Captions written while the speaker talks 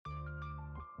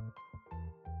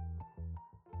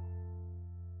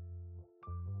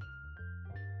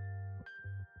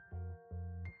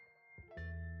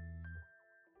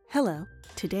Hello,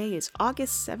 today is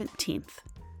August 17th,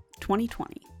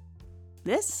 2020.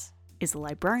 This is the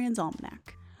Librarian's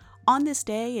Almanac. On this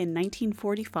day in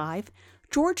 1945,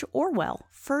 George Orwell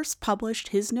first published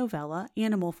his novella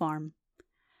Animal Farm.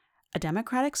 A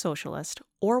democratic socialist,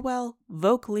 Orwell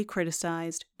vocally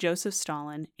criticized Joseph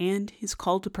Stalin and his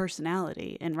cult of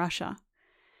personality in Russia.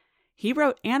 He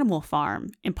wrote Animal Farm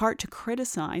in part to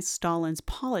criticize Stalin's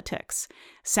politics,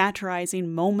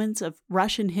 satirizing moments of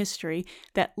Russian history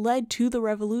that led to the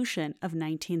revolution of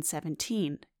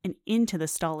 1917 and into the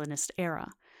Stalinist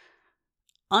era.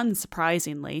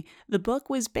 Unsurprisingly, the book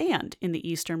was banned in the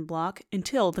Eastern Bloc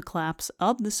until the collapse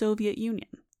of the Soviet Union.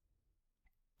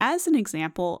 As an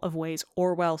example of ways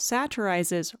Orwell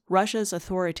satirizes Russia's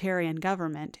authoritarian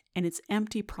government and its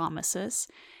empty promises,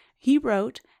 he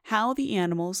wrote how the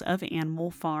animals of Animal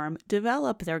Farm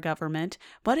develop their government,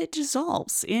 but it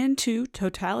dissolves into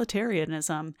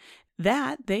totalitarianism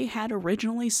that they had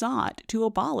originally sought to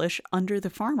abolish under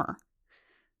the farmer.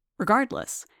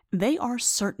 Regardless, they are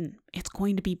certain it's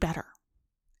going to be better.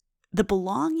 The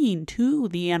belonging to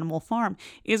the animal farm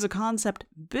is a concept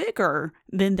bigger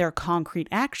than their concrete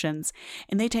actions,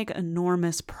 and they take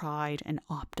enormous pride and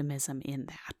optimism in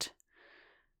that.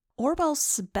 Orwell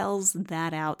spells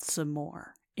that out some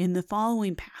more in the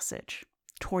following passage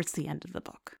towards the end of the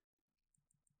book.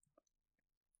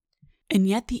 And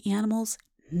yet the animals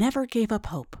never gave up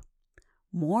hope.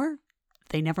 More,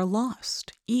 they never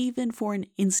lost, even for an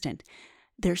instant,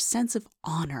 their sense of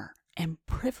honor and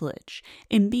privilege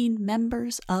in being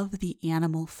members of the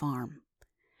animal farm.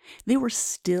 They were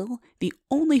still the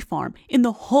only farm in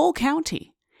the whole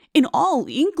county, in all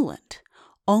England,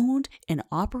 owned and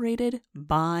operated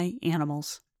by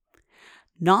animals.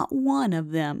 Not one of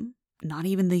them, not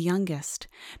even the youngest,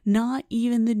 not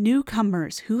even the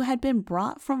newcomers who had been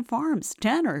brought from farms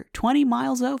 10 or 20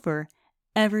 miles over,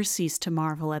 ever ceased to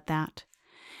marvel at that.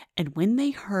 And when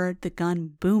they heard the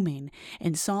gun booming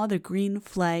and saw the green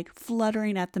flag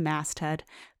fluttering at the masthead,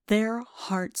 their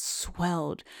hearts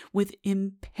swelled with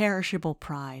imperishable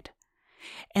pride.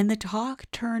 And the talk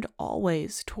turned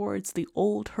always towards the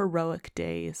old heroic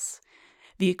days,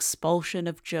 the expulsion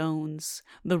of Jones,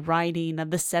 the writing of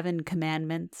the 7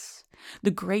 Commandments, the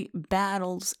great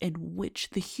battles in which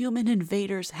the human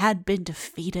invaders had been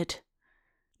defeated.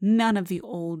 None of the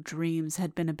old dreams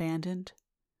had been abandoned.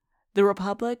 The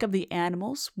Republic of the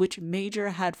Animals, which Major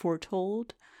had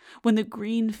foretold, when the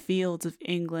green fields of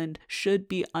England should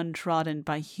be untrodden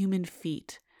by human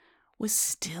feet, was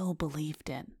still believed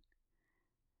in.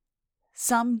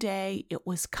 Someday it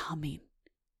was coming.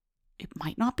 It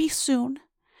might not be soon.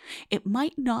 It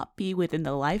might not be within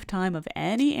the lifetime of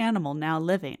any animal now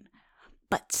living,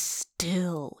 but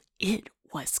still it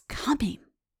was coming.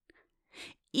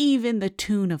 Even the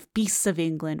tune of Beasts of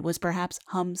England was perhaps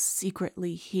hummed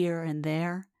secretly here and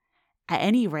there. At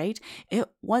any rate, it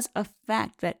was a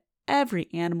fact that every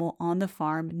animal on the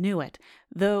farm knew it,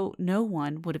 though no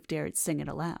one would have dared sing it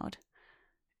aloud.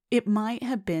 It might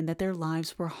have been that their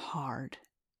lives were hard,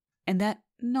 and that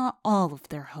not all of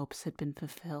their hopes had been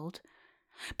fulfilled,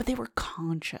 but they were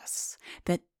conscious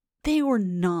that they were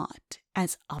not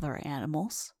as other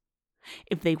animals.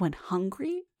 If they went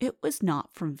hungry, it was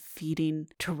not from feeding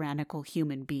tyrannical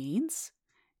human beings.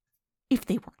 If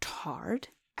they worked hard,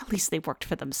 at least they worked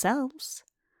for themselves.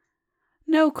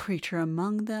 No creature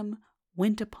among them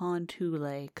went upon 2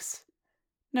 legs.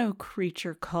 No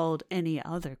creature called any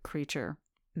other creature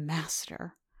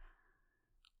master.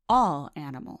 All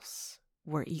animals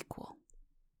were equal.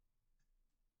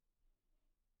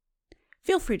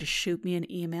 Feel free to shoot me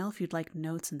an email if you'd like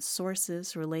notes and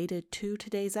sources related to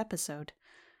today's episode.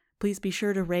 Please be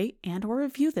sure to rate and or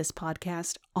review this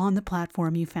podcast on the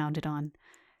platform you found it on.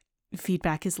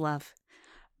 Feedback is love.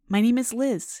 My name is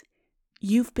Liz.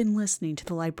 You've been listening to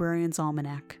the Librarian's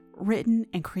Almanac, written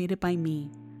and created by me.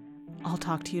 I'll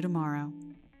talk to you tomorrow.